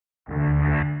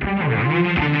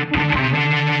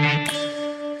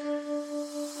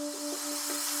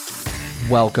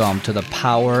welcome to the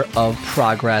Power of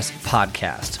Progress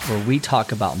podcast, where we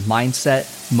talk about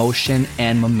mindset, motion,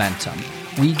 and momentum.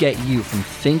 We get you from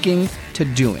thinking to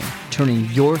doing, turning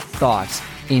your thoughts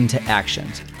into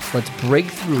actions. Let's break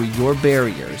through your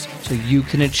barriers so you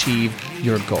can achieve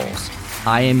your goals.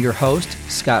 I am your host,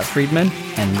 Scott Friedman,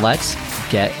 and let's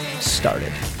get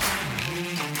started.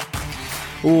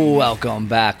 Welcome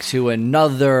back to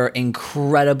another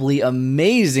incredibly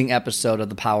amazing episode of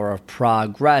the Power of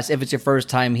Progress. If it's your first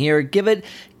time here, give it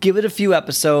a few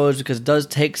episodes because it does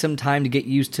take some time to get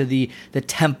used to the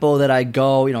tempo that I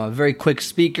go. You know, I'm a very quick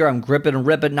speaker. I'm grip it and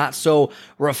rip it, not so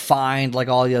refined like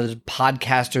all the other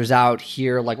podcasters out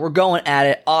here. Like, we're going at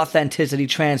it, authenticity,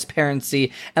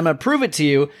 transparency. I'm going to prove it to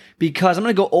you because I'm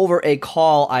going to go over a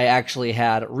call I actually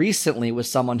had recently with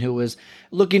someone who was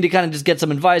looking to kind of just get some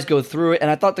advice, go through it.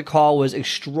 And I thought the call was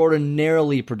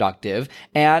extraordinarily productive.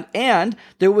 And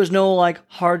there was no like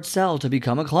hard sell to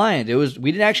become a client.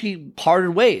 We didn't actually parted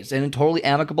ways, and totally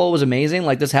amicable. It was amazing.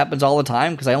 Like, this happens all the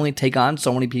time because I only take on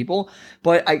so many people.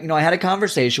 But I had a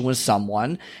conversation with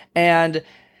someone, and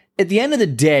at the end of the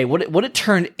day, what it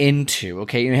turned into,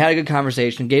 okay, you had a good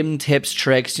conversation, gave them tips,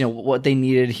 tricks, what they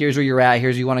needed. Here's where you're at.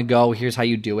 Here's where you want to go. Here's how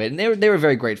you do it. And they were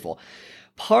very grateful.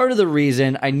 Part of the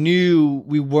reason I knew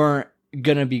we weren't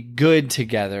going to be good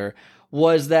together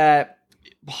was that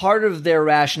part of their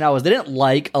rationale was they didn't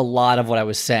like a lot of what I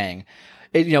was saying.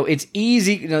 It's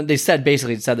easy. They said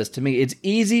this to me. It's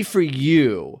easy for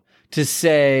you to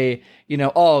say,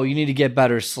 oh, you need to get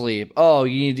better sleep. Oh,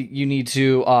 you need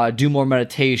to do more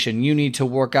meditation. You need to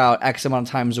work out X amount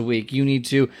of times a week. You need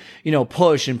to,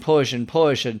 push and push and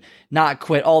push and not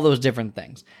quit. All those different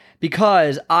things.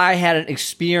 Because I hadn't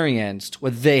experienced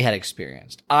what they had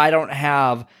experienced. I don't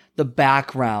have the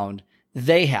background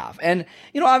they have. And,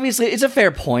 obviously it's a fair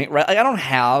point, right? Like, I don't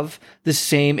have the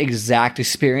same exact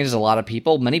experience as a lot of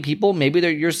people. Many people, maybe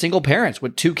you're single parents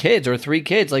with 2 kids or 3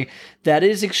 kids. Like, that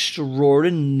is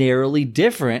extraordinarily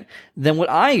different than what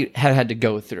I have had to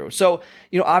go through. So,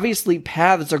 obviously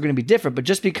paths are going to be different, but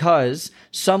just because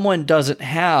someone doesn't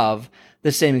have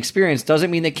the same experience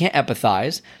doesn't mean they can't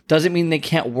empathize, doesn't mean they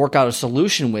can't work out a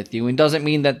solution with you, and doesn't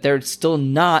mean that they're still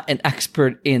not an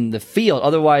expert in the field.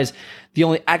 Otherwise, the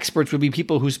only experts would be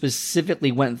people who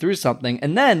specifically went through something.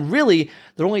 And then really,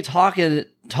 they're only talking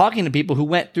to people who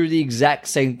went through the exact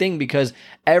same thing, because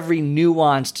every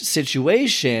nuanced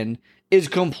situation is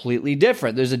completely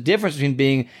different. There's a difference between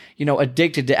being,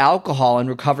 addicted to alcohol and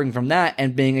recovering from that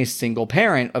and being a single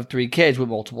parent of 3 kids with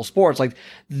multiple sports. Like,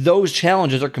 those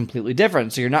challenges are completely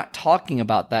different. So you're not talking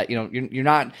about that. You're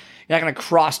not going to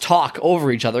cross talk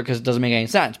over each other because it doesn't make any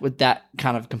sense with that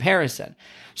kind of comparison.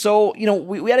 So,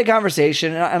 we had a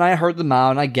conversation and I heard them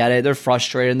out, and I get it. They're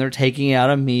frustrated and they're taking it out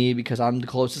of me because I'm the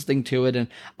closest thing to it. And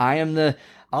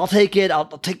I'll take it. I'll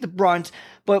take the brunt.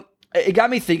 But it got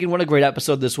me thinking what a great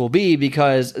episode this will be,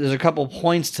 because there's a couple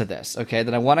points to this, okay,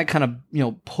 that I want to kind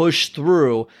of, push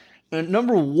through. And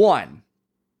number one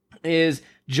is,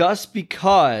 just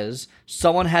because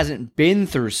someone hasn't been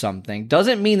through something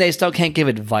doesn't mean they still can't give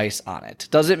advice on it.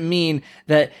 Doesn't mean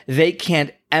that they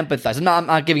can't empathize. I'm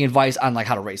not giving advice on like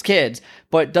how to raise kids,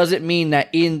 but does it mean that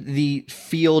in the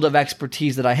field of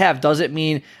expertise that I have, does it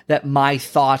mean that my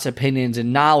thoughts, opinions,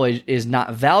 and knowledge is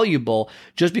not valuable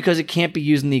just because it can't be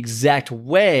used in the exact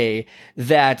way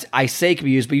that I say can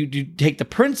be used, but you take the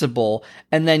principle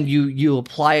and then you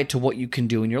apply it to what you can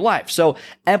do in your life. So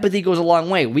empathy goes a long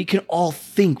way. We can all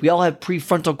think. We all have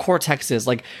prefrontal cortexes.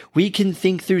 Like, we can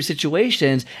think through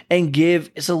situations and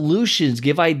give solutions,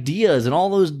 give ideas, and all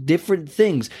those different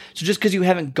things. So just because you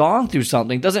haven't gone through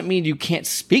something doesn't mean you can't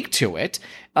speak to it.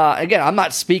 Again, I'm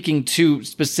not speaking to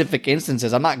specific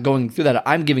instances. I'm not going through that.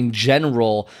 I'm giving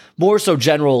more so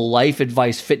general life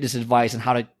advice, fitness advice, and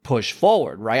how to push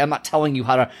forward, right? I'm not telling you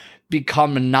how to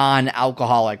become a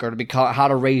non-alcoholic or how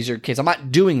to raise your kids. I'm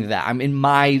not doing that. I'm in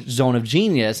my zone of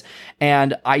genius,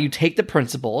 and you take the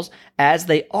principles as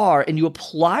they are and you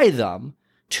apply them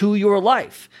to your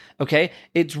life. Okay,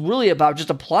 it's really about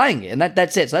just applying it, and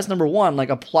that's it. So that's number one. Like,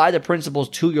 apply the principles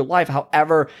to your life,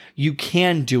 however you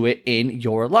can do it in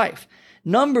your life.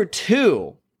 Number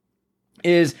two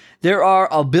is, there are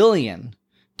a billion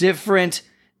different,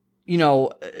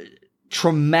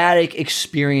 traumatic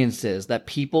experiences that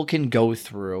people can go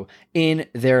through in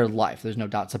their life. There's no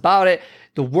doubts about it.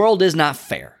 The world is not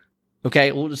fair.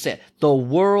 Okay, we'll just say it. The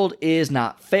world is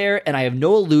not fair, and I have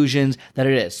no illusions that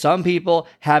it is. Some people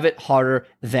have it harder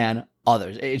than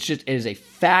others. It is a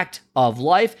fact of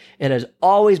life. It has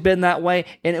always been that way,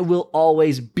 and it will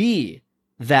always be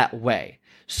that way.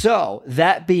 So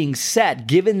that being said,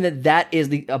 given that that is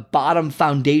a bottom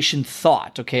foundation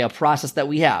thought, okay, a process that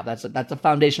we have, that's a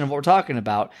foundation of what we're talking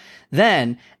about,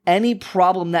 then any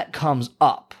problem that comes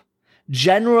up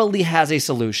generally has a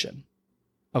solution,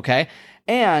 okay?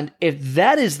 And if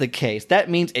that is the case, that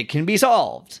means it can be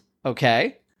solved,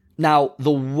 okay? Now,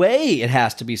 the way it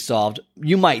has to be solved,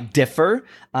 you might differ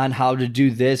on how to do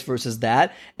this versus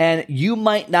that, and you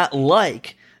might not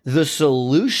like the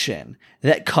solution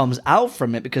that comes out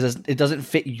from it because it doesn't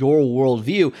fit your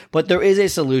worldview, but there is a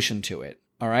solution to it,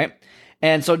 all right?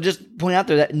 And so just point out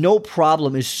there that no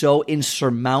problem is so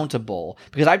insurmountable,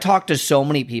 because I've talked to so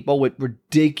many people with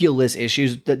ridiculous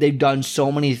issues that they've done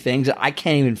so many things that I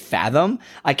can't even fathom.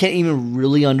 I can't even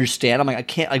really understand. I'm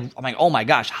like, oh my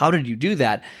gosh, how did you do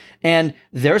that? And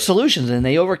there are solutions, and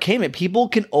they overcame it. People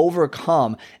can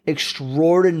overcome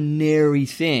extraordinary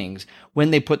things when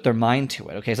they put their mind to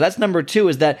it. Okay, so that's number 2,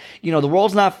 is that, the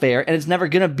world's not fair, and it's never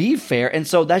going to be fair, and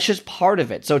so that's just part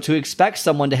of it. So to expect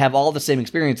someone to have all the same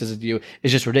experiences as you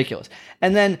is just ridiculous.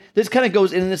 And then this kind of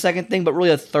goes into the second thing, but really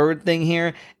a third thing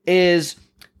here is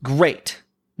great.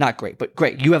 Not great, but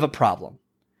great. You have a problem.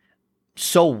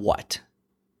 So what?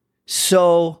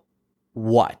 So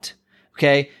what?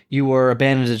 Okay, you were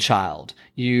abandoned as a child.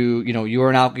 You're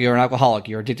an alcoholic.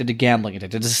 You're addicted to gambling,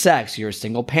 addicted to sex. You're a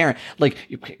single parent. Like,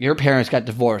 your parents got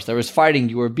divorced. There was fighting.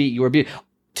 You were beat.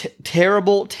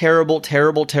 Terrible, terrible,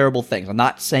 terrible, terrible things. I'm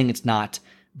not saying it's not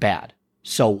bad.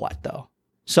 So what, though?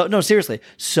 So, no, seriously.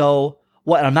 So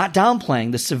what? And I'm not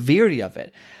downplaying the severity of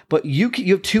it, but you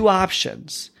have 2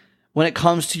 options when it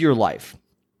comes to your life.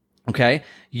 Okay,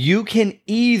 you can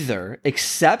either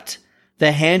accept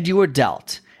the hand you were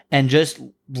dealt and just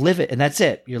live it, and that's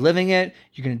it. You're living it,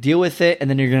 you're going to deal with it, and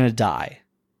then you're going to die.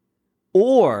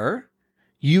 Or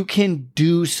you can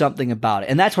do something about it,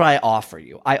 and that's what I offer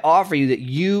you. I offer you that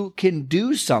you can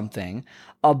do something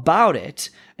about it.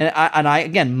 And I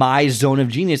again, my zone of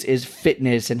genius is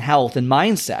fitness and health and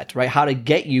mindset, right? How to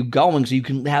get you going so you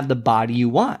can have the body you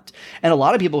want. And a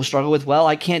lot of people struggle with, well,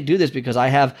 I can't do this because I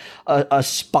have a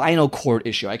spinal cord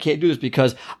issue. I can't do this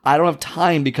because I don't have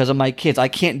time because of my kids. I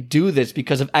can't do this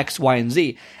because of X, Y, and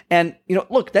Z. And,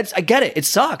 look, I get it. It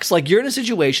sucks. Like, you're in a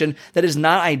situation that is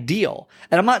not ideal.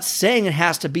 And I'm not saying it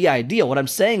has to be ideal. What I'm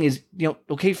saying is,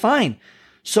 okay, fine.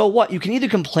 So what? You can either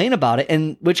complain about it,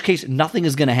 in which case nothing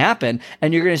is going to happen,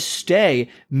 and you're going to stay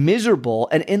miserable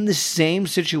and in the same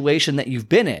situation that you've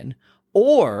been in,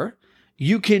 or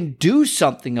you can do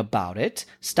something about it,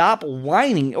 stop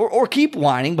whining, or keep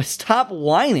whining, but stop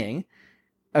whining,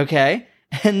 okay?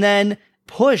 And then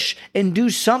push and do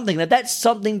something. If that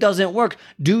something doesn't work,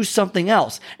 do something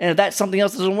else. And if that something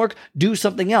else doesn't work, do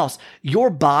something else. Your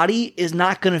body is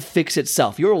not going to fix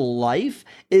itself. Your life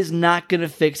is not going to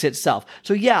fix itself.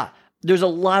 So yeah, there's a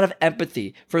lot of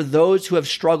empathy for those who have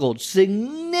struggled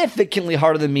significantly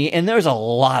harder than me, and there's a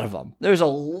lot of them. There's a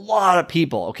lot of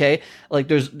people, okay? Like,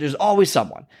 there's always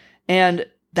someone. And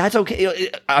that's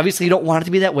okay. Obviously, you don't want it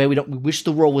to be that way. We wish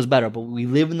the world was better, but we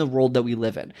live in the world that we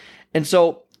live in. And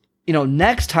so,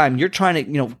 next time you're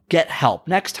trying to, get help,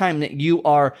 next time that you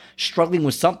are struggling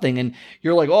with something and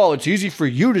you're like, oh, it's easy for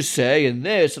you to say and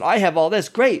this, and I have all this.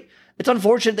 Great. It's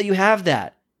unfortunate that you have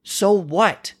that. So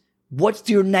what? What's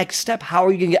your next step? How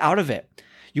are you going to get out of it?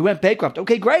 You went bankrupt.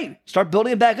 Okay, great. Start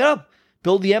building it back up.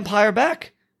 Build the empire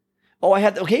back. Oh,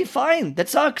 okay, fine. That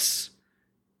sucks.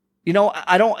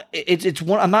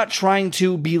 I'm not trying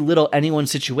to belittle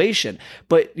anyone's situation,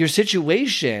 but your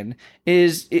situation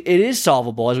it is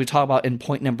solvable, as we talk about in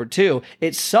point number 2.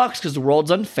 It sucks because the world's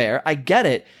unfair. I get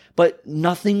it, but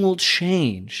nothing will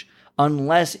change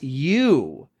unless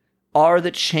you are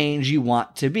the change you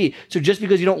want to be. So just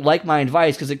because you don't like my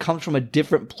advice because it comes from a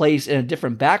different place and a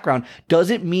different background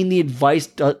doesn't mean the advice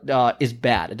is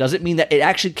bad. It doesn't mean that it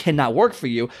actually cannot work for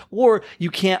you, or you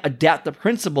can't adapt the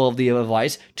principle of the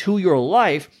advice to your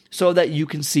life so that you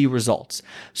can see results.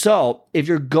 So if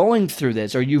you're going through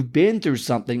this, or you've been through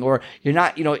something, or you're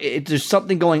not, there's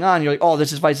something going on, you're like, oh,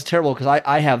 this advice is terrible because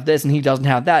I have this and he doesn't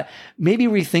have that. Maybe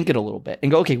rethink it a little bit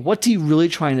and go, okay, what's he really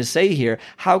trying to say here?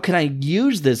 How can I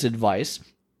use this advice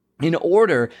in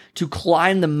order to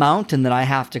climb the mountain that I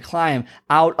have to climb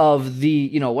out of the,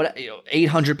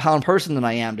 800-pound person that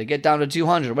I am, to get down to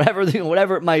 200,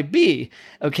 whatever it might be,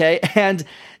 okay? And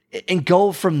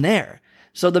go from there.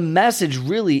 So the message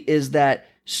really is that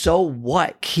so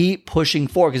what? Keep pushing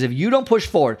forward. Because if you don't push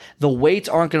forward, the weights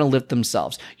aren't going to lift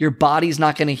themselves. Your body's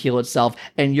not going to heal itself,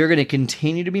 and you're going to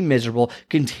continue to be miserable,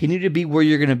 continue to be where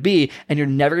you're going to be, and you're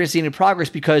never going to see any progress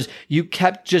because you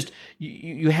kept just,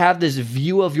 you have this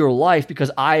view of your life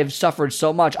because I have suffered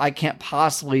so much.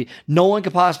 No one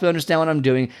could possibly understand what I'm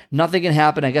doing. Nothing can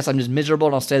happen. I guess I'm just miserable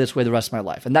and I'll stay this way the rest of my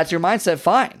life. And that's your mindset.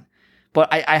 Fine. But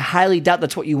I highly doubt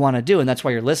that's what you want to do, and that's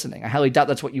why you're listening. I highly doubt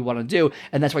that's what you want to do,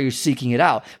 and that's why you're seeking it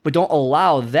out. But don't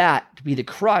allow that to be the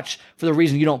crutch for the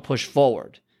reason you don't push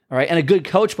forward. All right. And a good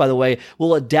coach, by the way,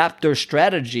 will adapt their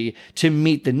strategy to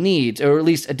meet the needs, or at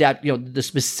least adapt, the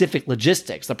specific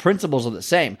logistics. The principles are the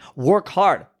same. Work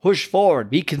hard, push forward,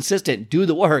 be consistent, do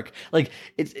the work. Like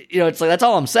it's like, that's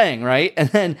all I'm saying. Right. And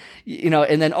then,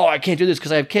 oh, I can't do this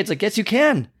because I have kids. Like, yes, you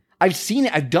can. I've seen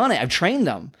it. I've done it. I've trained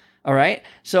them. All right.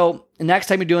 So next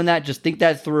time you're doing that, just think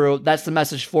that through. That's the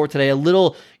message for today. A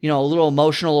little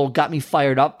emotional, got me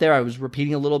fired up there. I was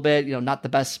repeating a little bit, not the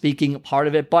best speaking part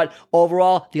of it, but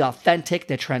overall, the authentic,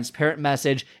 the transparent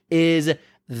message is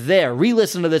there.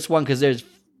 Re-listen to this one because there's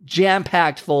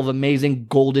jam-packed full of amazing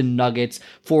golden nuggets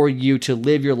for you to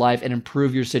live your life and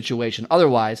improve your situation.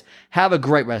 Otherwise, have a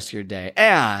great rest of your day,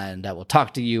 and I will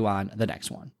talk to you on the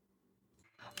next one.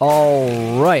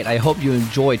 All right, I hope you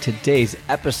enjoyed today's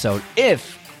episode.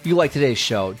 If you like today's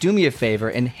show, do me a favor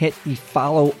and hit the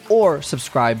follow or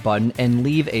subscribe button and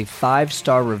leave a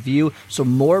 5-star review so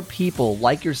more people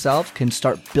like yourself can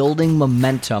start building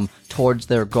momentum towards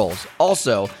their goals.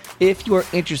 Also, if you are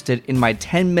interested in my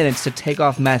 10 minutes to take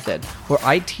off method, where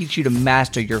I teach you to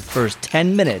master your first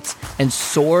 10 minutes and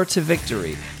soar to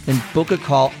victory, then book a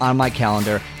call on my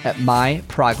calendar at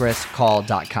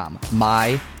myprogresscall.com.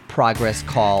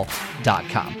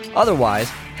 myprogresscall.com. Otherwise,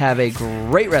 have a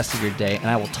great rest of your day, and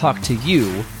I will talk to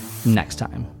you next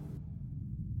time.